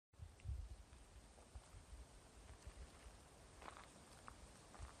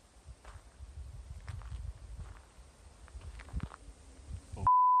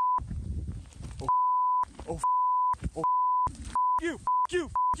you, you,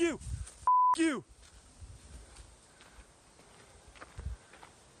 you, you.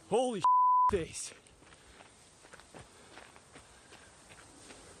 Holy face.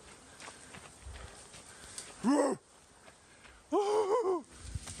 Oh, oh,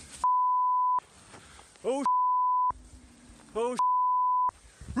 oh, oh,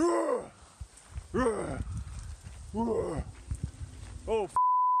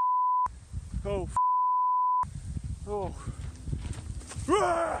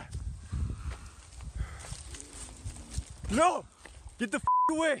 oh, no, get the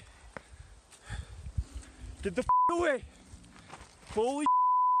away, get the away, holy,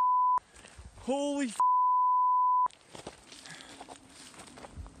 holy,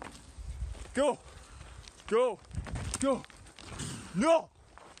 go, go, go, no,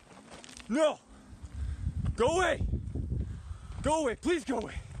 no, go away, please go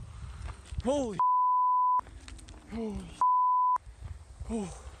away, holy, holy,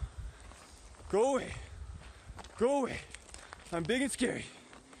 oh, go away, I'm big and scary,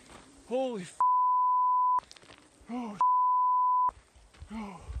 holy, oh,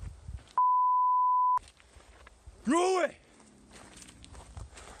 oh, go away,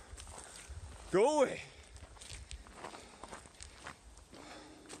 go away,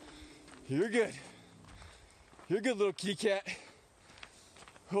 you're good little kitty cat,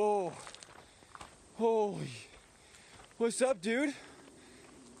 oh, holy, what's up, dude,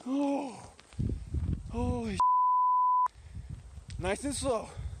 oh, holy, nice and slow,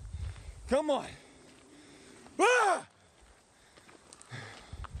 come on, ah!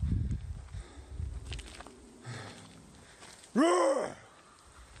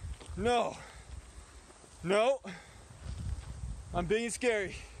 No, no, I'm big and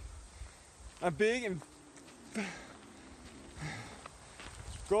scary, I'm big and,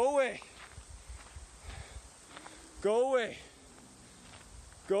 go away, go away,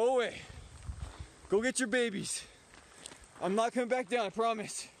 go away, go get your babies, I'm not coming back down, I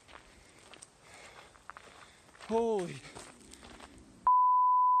promise, holy,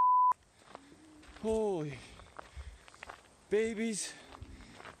 holy, babies,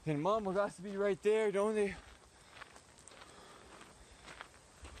 and mama got to be right there, don't they?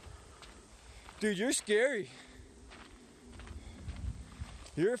 Dude, you're scary.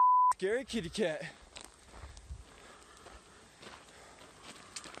 You're a scary kitty cat.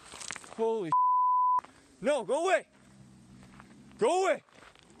 Holy, no, go away. Go away.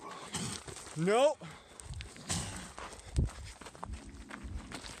 No.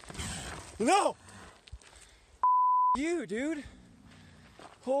 No. You, dude.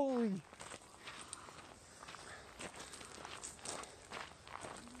 Holy.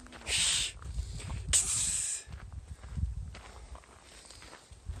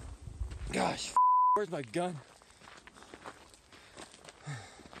 Gosh, where's my gun?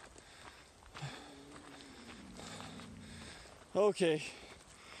 Okay,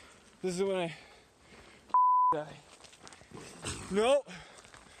 this is when I die. No,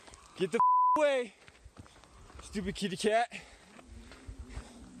 get the away, stupid kitty cat.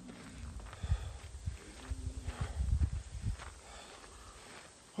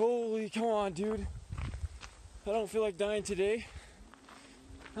 Holy, come on, dude. I don't feel like dying today.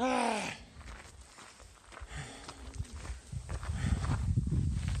 Ah.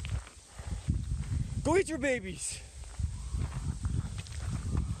 Go eat your babies.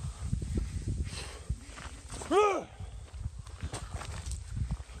 Ah.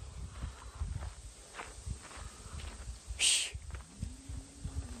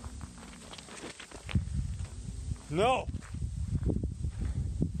 No.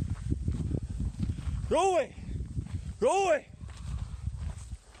 Go away. Go away.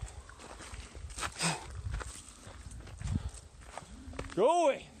 Go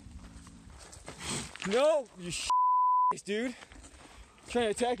away. No, you dude. Trying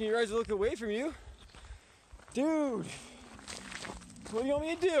to attack me, you guys are looking away from you. Dude. What do you want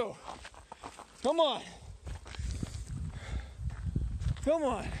me to do? Come on. Come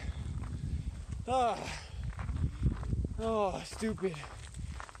on. Ah. Oh, stupid.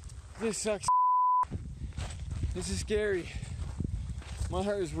 This sucks. This is scary. My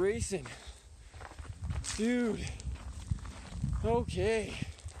heart is racing. Dude. Okay.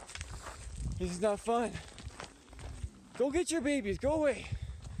 This is not fun. Go get your babies. Go away.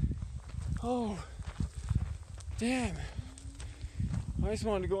 Oh. Damn. I just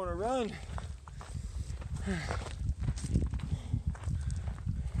wanted to go on a run.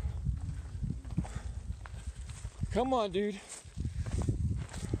 Come on, dude.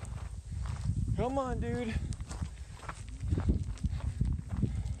 Come on, dude.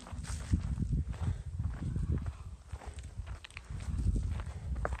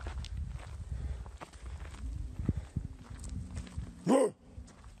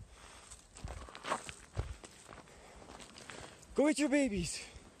 Go get your babies.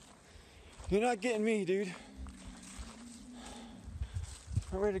 You're not getting me, dude.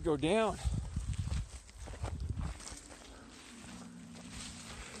 I'm ready to go down.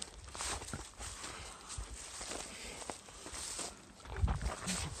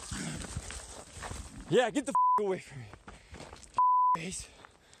 Yeah, get the away from me. Face.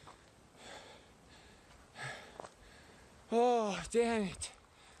 Oh, damn it.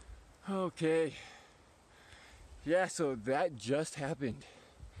 Okay. Yeah, so that just happened.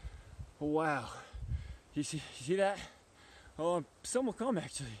 Wow. You see that? Oh, some will come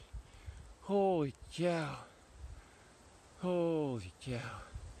actually. Holy cow. Holy cow.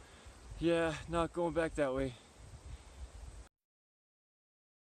 Yeah, not going back that way.